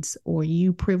needs, or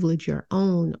you privilege your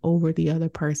own over the other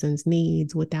person's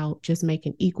needs without just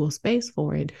making equal space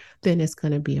for it, then it's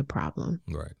going to be a problem.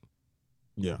 Right.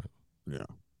 Yeah.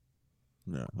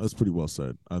 That's pretty well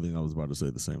said. I think I was about to say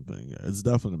the same thing. Yeah, it's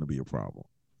definitely going to be a problem.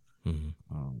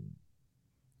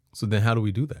 So then how do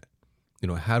we do that?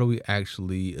 How do we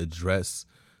actually address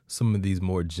some of these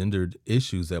more gendered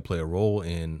issues that play a role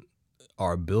in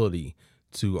our ability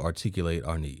to articulate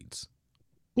our needs?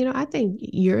 I think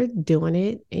you're doing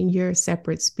it in your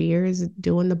separate spheres,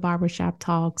 doing the barbershop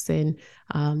talks, and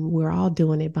we're all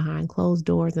doing it behind closed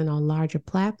doors and on larger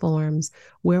platforms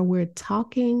where we're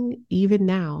talking even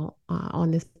now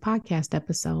on this podcast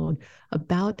episode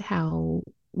about how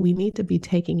we need to be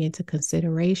taking into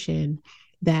consideration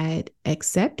that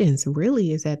acceptance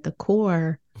really is at the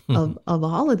core of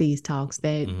all of these talks,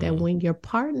 that when your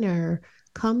partner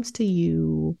comes to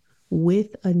you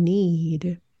with a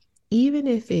need, even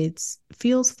if it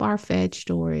feels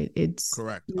far-fetched or it's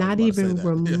correct, not even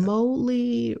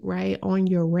remotely right on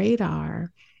your radar,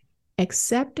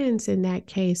 Acceptance in that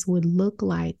case would look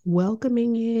like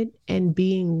welcoming it and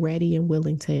being ready and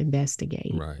willing to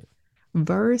investigate. Right.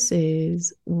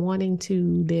 Versus wanting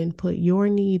to then put your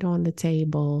need on the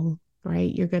table,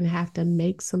 right? You're going to have to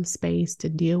make some space to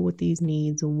deal with these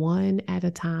needs one at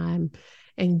a time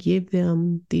and give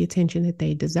them the attention that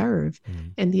they deserve.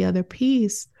 And the other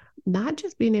piece, not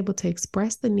just being able to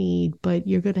express the need, but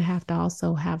you're going to have to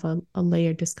also have a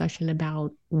layered discussion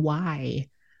about why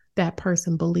that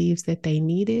person believes that they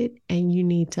need it. And you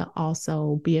need to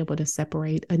also be able to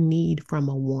separate a need from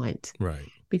a want. Right.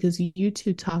 Because you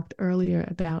two talked earlier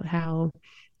about how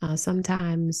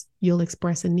sometimes you'll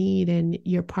express a need and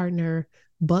your partner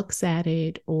bucks at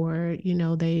it, or,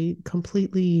 they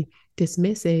completely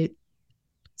dismiss it.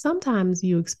 Sometimes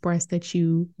you express that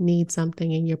you need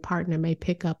something and your partner may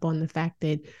pick up on the fact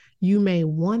that you may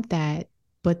want that,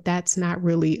 but that's not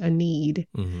really a need.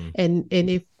 And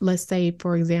if, let's say,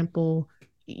 for example,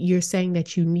 you're saying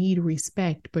that you need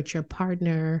respect, but your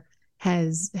partner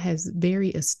has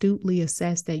very astutely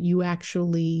assessed that you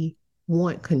actually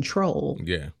want control.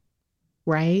 Yeah.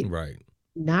 Right? Right.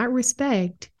 Not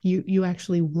respect, you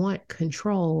actually want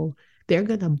control. They're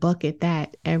going to bucket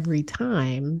that every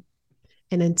time.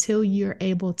 And until you're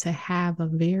able to have a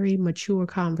very mature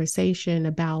conversation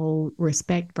about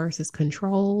respect versus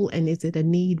control, and is it a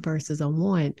need versus a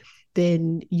want,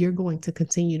 then you're going to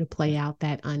continue to play out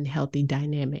that unhealthy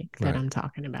dynamic that I'm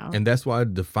talking about. And that's why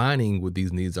defining what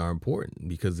these needs are important.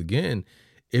 Because again,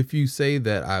 if you say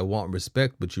that I want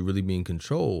respect, but you really mean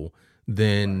control,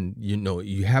 then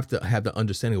you have to have the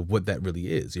understanding of what that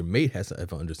really is. Your mate has to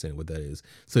have an understanding what that is,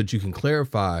 so that you can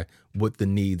clarify what the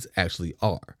needs actually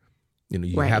are.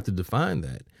 You have to define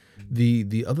that.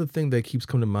 The other thing that keeps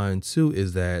coming to mind too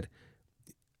is that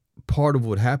part of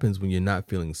what happens when you're not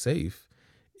feeling safe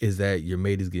is that your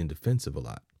mate is getting defensive a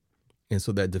lot. And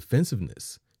so that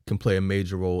defensiveness can play a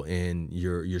major role in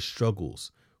your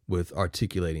struggles with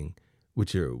articulating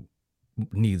what your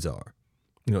needs are.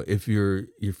 If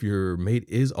your mate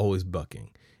is always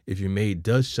bucking, if your mate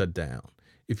does shut down,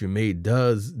 if your mate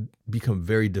does become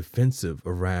very defensive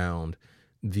around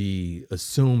the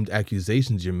assumed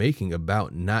accusations you're making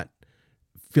about not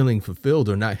feeling fulfilled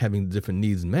or not having the different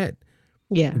needs met,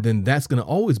 then that's going to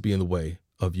always be in the way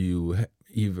of you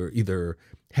either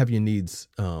have your needs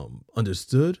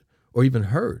understood or even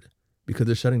heard, because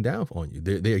they're shutting down on you.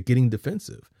 They're getting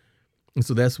defensive. And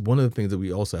so that's one of the things that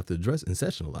we also have to address in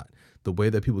session a lot. The way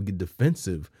that people get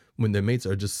defensive when their mates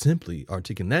are just simply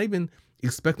articulating, not even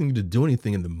expecting you to do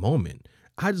anything in the moment.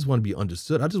 I just want to be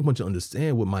understood. I just want you to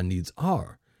understand what my needs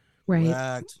are.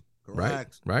 Right.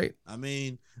 Correct. Right.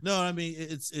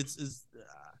 It's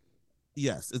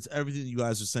yes, it's everything you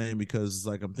guys are saying, because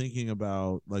like I'm thinking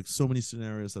about like so many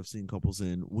scenarios I've seen couples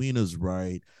in. Weena's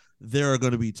right. There are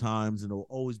going to be times, and there will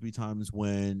always be times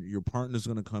when your partner's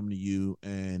going to come to you,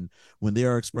 and when they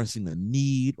are expressing a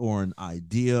need or an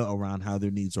idea around how their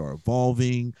needs are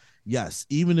evolving, yes,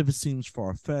 even if it seems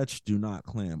far-fetched, do not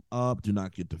clam up, do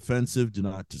not get defensive, do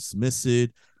not dismiss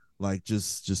it. Like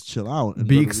just chill out and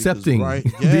be accepting. Right.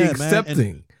 Yeah, be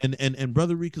accepting. Man. And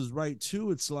Brother Rika's right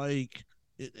too. It's like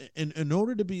in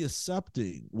order to be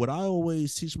accepting, what I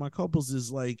always teach my couples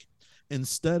is like,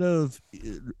 instead of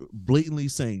blatantly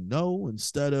saying no,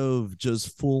 instead of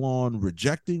just full on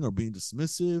rejecting or being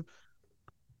dismissive,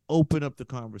 open up the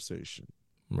conversation.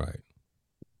 Right.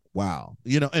 Wow.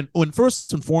 And when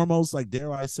first and foremost, like,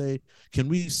 dare I say, can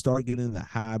we start getting in the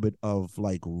habit of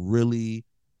like really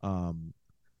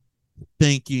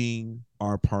thanking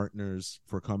our partners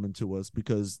for coming to us,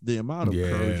 because the amount of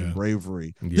courage and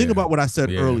bravery. Think about what I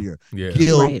said earlier.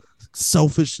 Guilt,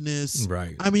 selfishness.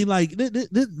 Right. I mean, like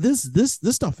this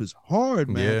stuff is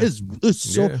hard, man. It's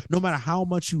so, no matter how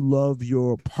much you love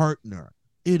your partner,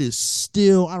 it is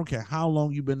still, I don't care how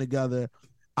long you've been together.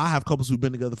 I have couples who've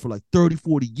been together for like 30,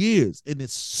 40 years, and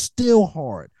it's still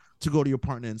hard to go to your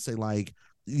partner and say like,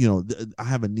 I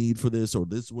have a need for this, or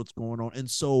this is what's going on. And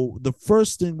so the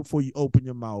first thing before you open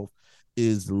your mouth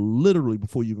is literally,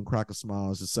 before you even crack a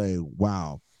smile, is to say,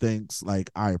 wow, thanks. Like,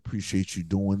 I appreciate you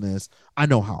doing this. I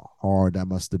know how hard that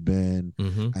must have been.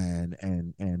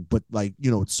 But like,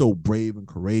 it's so brave and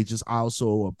courageous. I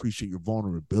also appreciate your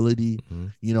vulnerability,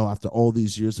 after all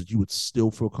these years, that you would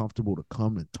still feel comfortable to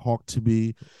come and talk to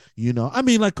me. I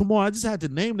mean, like, come on, I just had to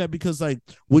name that because like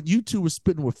what you two were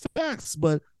spitting were facts,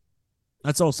 but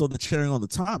that's also the cherry on the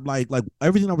top. Like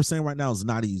everything that we're saying right now is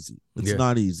not easy. It's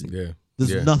not easy.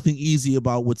 There's nothing easy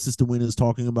about what Sister Wina is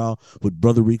talking about, what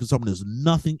Brother Rick is talking about. There's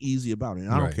nothing easy about it.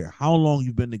 And I don't care how long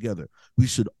you've been together. We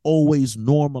should always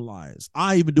normalize.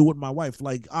 I even do it with my wife.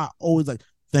 Like, I always like,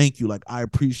 thank you. Like, I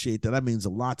appreciate that. That means a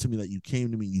lot to me that you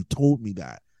came to me. You told me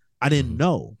that. I didn't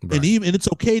know. Right. And it's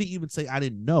okay to even say I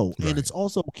didn't know. Right. And it's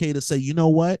also okay to say, you know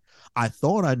what? I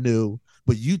thought I knew,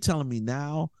 but you telling me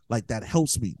now, like, that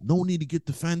helps me. No need to get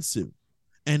defensive.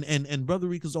 And Brother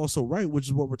Rick is also right, which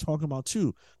is what we're talking about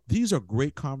too. These are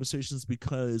great conversations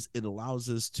because it allows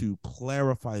us to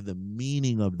clarify the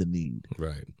meaning of the need.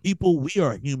 Right. People, we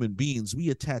are human beings. We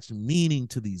attach meaning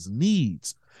to these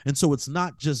needs. And so it's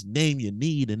not just name your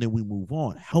need and then we move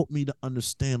on. Help me to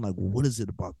understand, like, what is it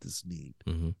about this need?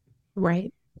 Mm-hmm.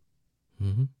 Right.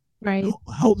 Mm-hmm. Right.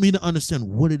 Help me to understand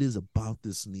what it is about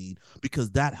this need,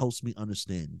 because that helps me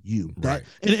understand you. That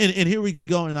Right. and here we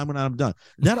go, and I'm done.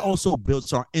 That also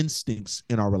builds our instincts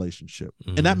in our relationship,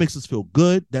 and that makes us feel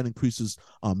good. That increases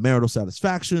marital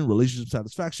satisfaction, relationship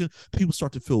satisfaction. People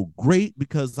start to feel great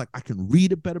because, like, I can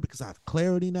read it better because I have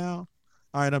clarity now.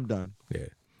 All right, I'm done. Yeah.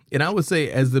 And I would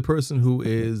say, as the person who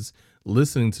is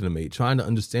listening to the mate, trying to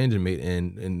understand your mate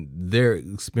and their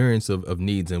experience of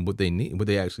needs and what they need, what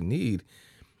they actually need,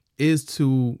 is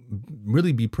to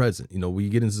really be present. You know, we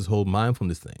get into this whole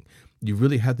mindfulness thing. You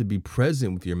really have to be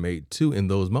present with your mate too in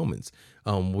those moments.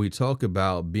 We talk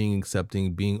about being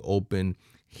accepting, being open,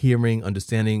 hearing,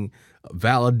 understanding,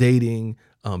 validating,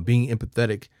 being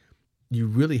empathetic. You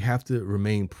really have to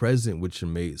remain present with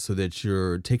your mate so that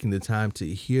you're taking the time to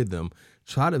hear them,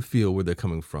 try to feel where they're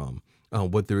coming from,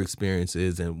 what their experience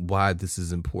is, and why this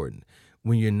is important.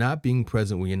 When you're not being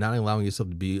present, when you're not allowing yourself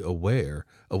to be aware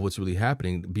of what's really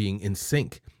happening, being in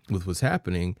sync with what's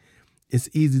happening, it's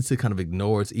easy to kind of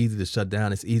ignore. It's easy to shut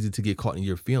down. It's easy to get caught in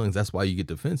your feelings. That's why you get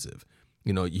defensive.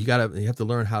 You know, you have to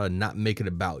learn how to not make it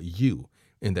about you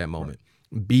in that moment.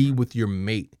 Right. Be with your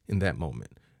mate in that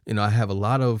moment. You know, I have a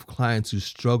lot of clients who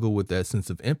struggle with that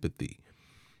sense of empathy.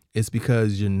 It's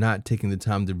because you're not taking the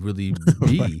time to really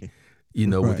be, right.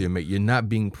 With your mate. You're not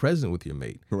being present with your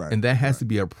mate. Correct. And that has to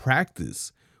be a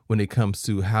practice when it comes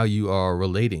to how you are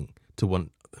relating to one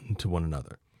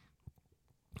another.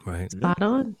 Right. Spot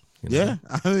on. Yeah.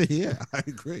 I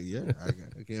agree. Yeah.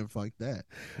 I can't fight that.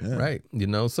 Yeah. Right.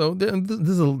 So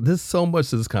there's so much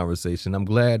to this conversation. I'm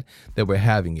glad that we're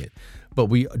having it. But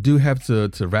we do have to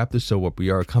wrap the show up. We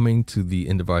are coming to the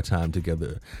end of our time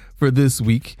together for this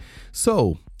week.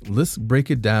 So let's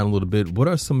break it down a little bit. What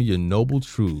are some of your noble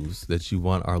truths that you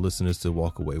want our listeners to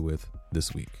walk away with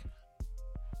this week?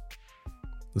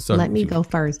 Let me go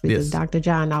first because yes. Dr.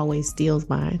 John always steals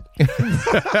mine.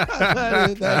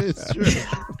 That is true.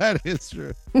 That is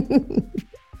true.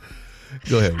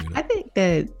 Go ahead, Rena. I think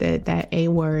that A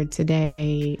word today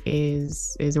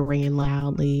is ringing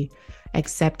loudly.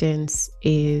 Acceptance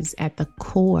is at the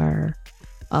core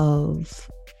of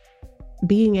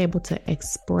being able to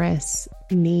express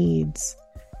needs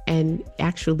and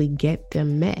actually get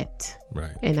them met.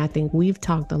 Right. And I think we've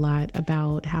talked a lot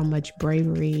about how much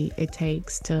bravery it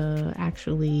takes to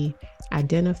actually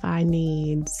identify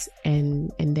needs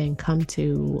and then come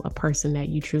to a person that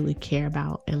you truly care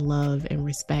about and love and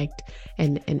respect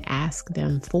and ask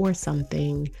them for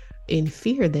something in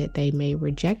fear that they may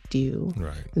reject you.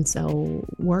 Right. And so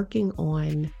working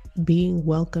on being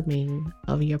welcoming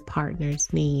of your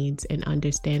partner's needs and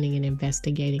understanding and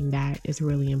investigating that is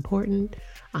really important.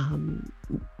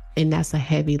 And that's a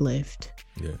heavy lift.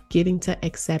 Yeah. Getting to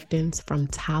acceptance from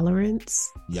tolerance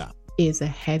is a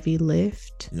heavy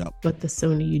lift. Yep. But the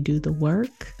sooner you do the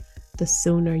work, the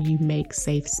sooner you make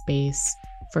safe space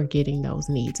for getting those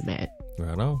needs met.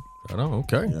 Right on.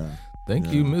 Okay. Yeah.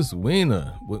 Thank you, Miss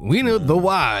Weena. Weena the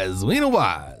Wise. Weena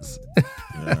Wise.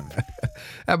 Yeah.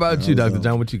 How about you, Dr.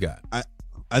 John? What you got?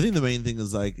 I think the main thing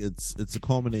is, like, it's a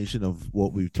culmination of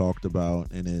what we've talked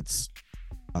about, and it's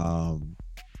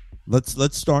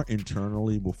let's start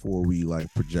internally before we,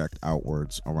 like, project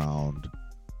outwards around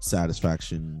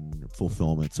satisfaction,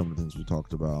 fulfillment, some of the things we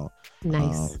talked about.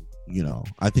 Nice.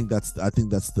 I think that's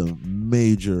the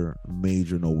major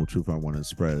noble truth I want to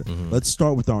spread. Mm-hmm. Let's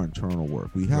start with our internal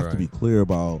work. We have Right. to be clear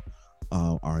about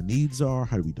our needs are,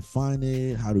 how do we define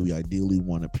it, how do we ideally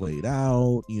want it played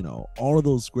out. All of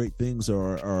those great things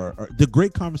are the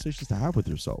great conversations to have with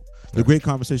yourself. The great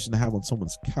conversation to have on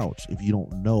someone's couch if you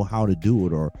don't know how to do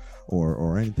it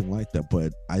or anything like that.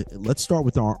 But let's start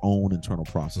with our own internal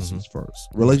processes first.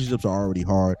 Relationships are already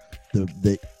hard.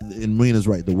 And Marina's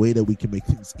right. The way that we can make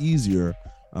things easier,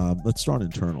 let's start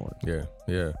internally.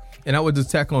 Yeah. And I would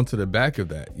just tack on to the back of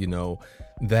that,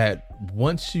 that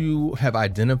once you have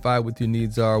identified what your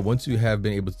needs are, once you have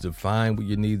been able to define what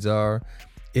your needs are,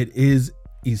 it is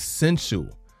essential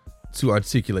to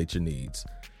articulate your needs.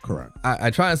 Correct. I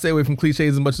try and stay away from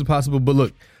cliches as much as possible, but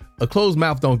look, a closed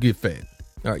mouth don't get fed.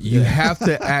 All right, you have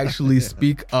to actually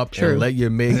speak up and let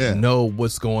your mate know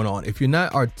what's going on. If you're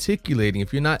not articulating,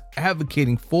 if you're not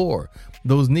advocating for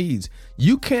those needs,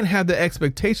 you can't have the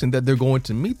expectation that they're going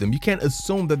to meet them. You can't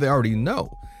assume that they already know.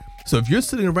 So if you're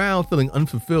sitting around feeling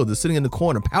unfulfilled, or sitting in the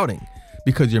corner pouting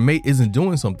because your mate isn't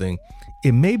doing something,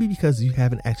 it may be because you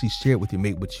haven't actually shared with your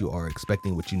mate what you are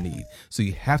expecting, what you need. So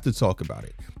you have to talk about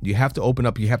it. You have to open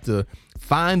up. You have to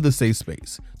find the safe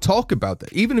space. Talk about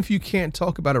that. Even if you can't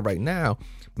talk about it right now,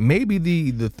 maybe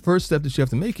the first step that you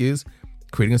have to make is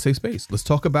creating a safe space. Let's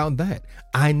talk about that.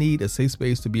 I need a safe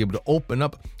space to be able to open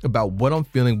up about what I'm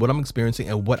feeling, what I'm experiencing,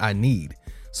 and what I need.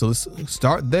 So let's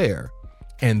start there.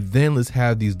 And then let's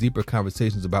have these deeper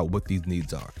conversations about what these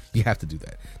needs are. You have to do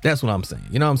that. That's what I'm saying.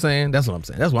 You know what I'm saying? That's what I'm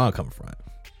saying. That's where I'm coming from.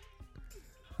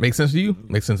 Make sense to you?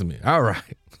 Makes sense to me. All right.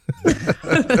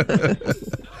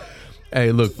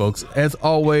 Hey, look, folks, as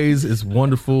always, it's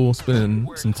wonderful spending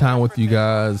some time with you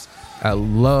guys. I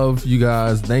love you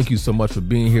guys. Thank you so much for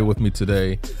being here with me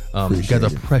today. You guys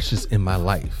are precious in my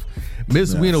life.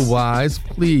 Miss Weena Wise,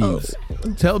 please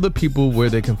tell the people where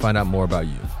they can find out more about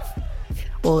you.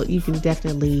 Well, you can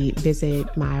definitely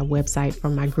visit my website for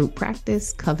my group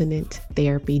practice,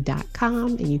 covenanttherapy.com,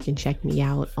 and you can check me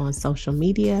out on social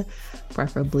media,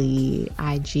 preferably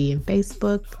IG and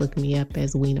Facebook. Look me up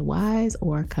as Weena Wise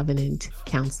or Covenant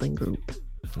Counseling Group.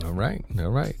 All right.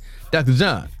 All right. Dr.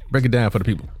 John, break it down for the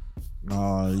people.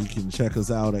 You can check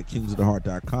us out at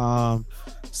kingsoftheheart.com,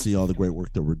 see all the great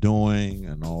work that we're doing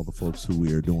and all the folks who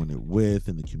we are doing it with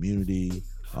in the community.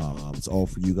 It's all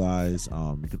for you guys.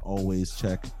 You can always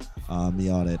check me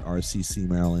out at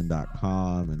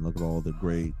rccmaryland.com and look at all the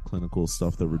great clinical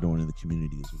stuff that we're doing in the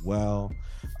community as well.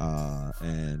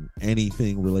 And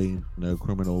anything relating to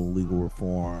criminal legal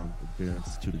reform, Bear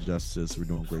Institute of Justice, we're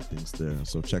doing great things there.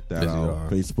 So check that out.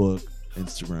 Facebook,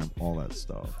 Instagram, all that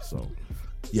stuff. So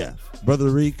yeah, Brother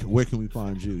Reek, where can we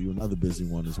find you? You're another busy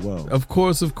one as well. Of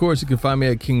course. You can find me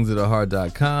at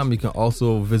kingsoftheheart.com. You can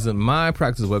also visit my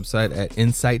practice website at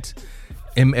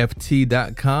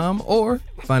insightmft.com or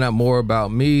find out more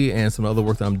about me and some other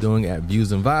work that I'm doing at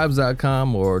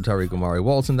viewsandvibes.com or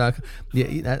TariqOmariWalton.com.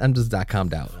 Yeah, I'm just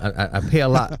 .com'd out. I pay a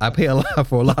lot. I pay a lot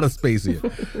for a lot of space here.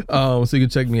 So you can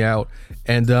check me out.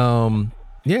 And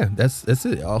yeah, that's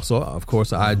it. Also, of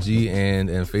course, IG and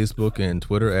Facebook and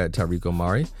Twitter at Tariq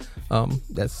Omari.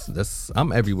 That's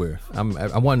I'm everywhere. I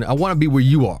want to be where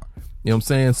you are. You know what I'm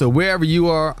saying? So wherever you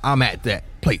are, I'm at that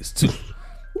place too.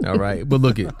 All right. But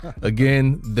look it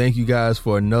again. Thank you guys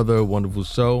for another wonderful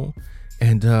show,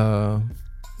 and yeah,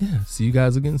 see you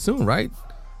guys again soon. Right?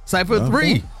 Cypher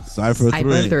 3. Cypher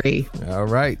 3. All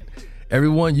right,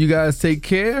 everyone. You guys take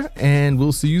care, and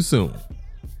we'll see you soon.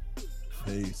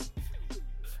 Peace.